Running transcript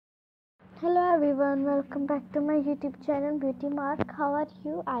Hello everyone, welcome back to my YouTube channel Beauty Mark. How are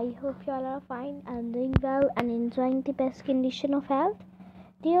you? I hope you all are fine and doing well and enjoying the best condition of health.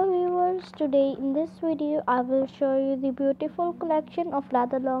 Dear viewers, today in this video I will show you the beautiful collection of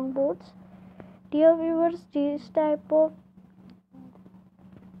leather long boots. Dear viewers, these type of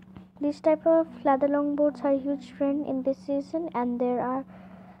leather long boots are a huge trend in this season, and there are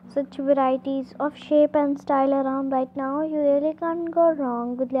such varieties of shape and style around right now. You really can't go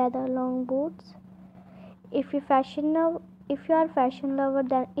wrong with leather long boots. If you are fashion lover,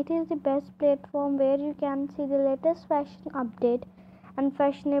 then it is the best platform where you can see the latest fashion update and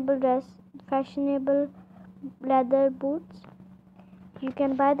fashionable leather boots. You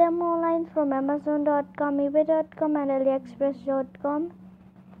can buy them online from Amazon.com, eBay.com and AliExpress.com.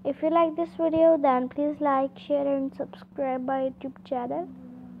 If you like this video, then please like, share and subscribe my YouTube channel.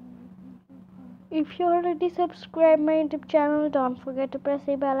 If you already subscribed my YouTube channel, don't forget to press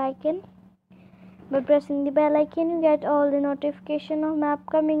the bell icon. By pressing the bell icon, you get all the notification of my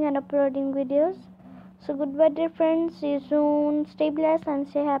upcoming and uploading videos. So goodbye dear friends, see you soon, stay blessed and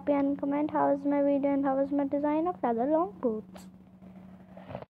stay happy, and comment how is my video and how is my design of leather long boots.